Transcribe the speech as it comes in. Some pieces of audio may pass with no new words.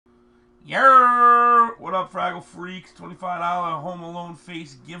Yeah! What up, Fraggle Freaks? $25 Home Alone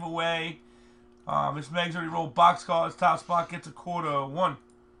face giveaway. Miss Meg's already rolled box cards. Top spot gets a quarter. 1,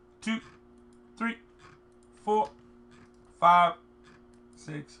 2, 3, 4, 5,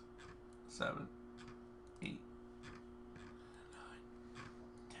 6, 7, 8, 9,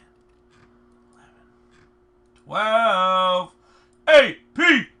 10, 11, 12.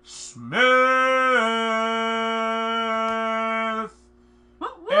 A.P. Smith.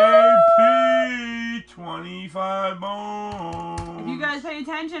 AP 25 bones. If you guys pay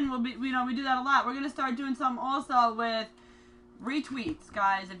attention, we do that a lot. We're gonna start doing something also with retweets,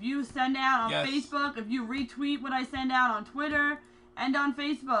 guys. If you send out on Facebook, if you retweet what I send out on Twitter and on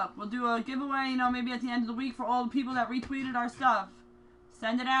Facebook, we'll do a giveaway. Maybe at the end of the week for all the people that retweeted our stuff.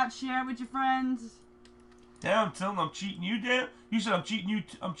 Send it out, share it with your friends. Damn, Tilton, I'm cheating you, damn. You said I'm cheating you.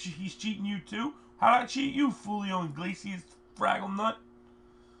 He's cheating you too. How'd I cheat you, Fulio Iglesias, Fraggle Nut?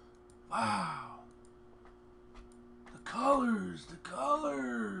 Wow. The colors.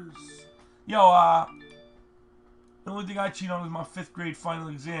 Yo, the only thing I cheat on is my 5th grade final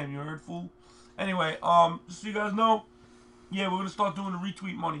exam. You heard, fool? Anyway, just so you guys know, yeah, we're gonna start doing the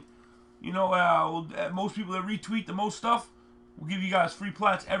retweet money. Most people that retweet the most stuff, we'll give you guys free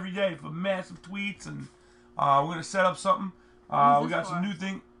plats every day for massive tweets, and we're gonna set up something. We got some new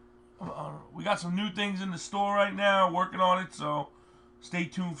thing. We got some new things in the store right now. Working on it, so stay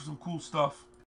tuned for some cool stuff.